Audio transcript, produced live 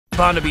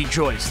Barnaby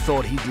Joyce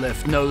thought he'd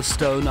left no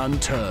stone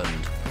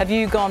unturned. Have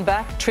you gone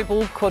back,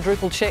 triple,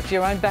 quadruple checked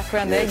your own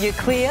background there? You're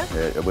clear?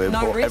 Yeah,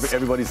 no risk?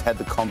 Everybody's had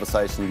the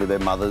conversation with their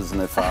mothers and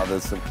their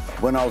fathers.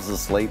 When I was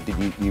asleep, did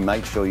you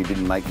make sure you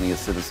didn't make me a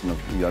citizen of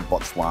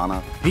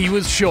Botswana? He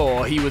was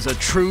sure he was a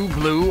true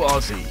blue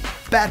Aussie.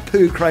 Bat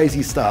poo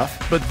crazy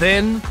stuff. But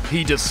then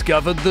he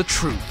discovered the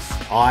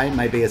truth. I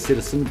may be a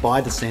citizen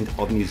by descent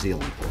of New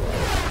Zealand.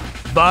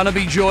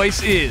 Barnaby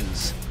Joyce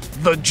is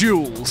the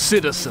dual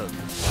citizen.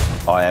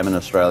 I am an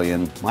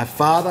Australian. My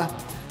father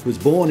was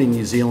born in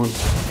New Zealand.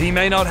 He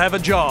may not have a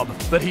job,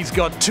 but he's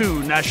got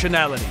 2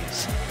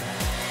 nationalities.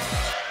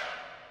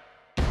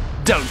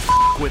 Don't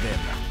f with him.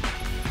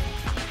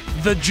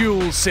 The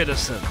dual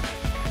citizen.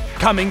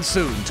 Coming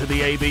soon to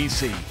the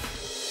ABC.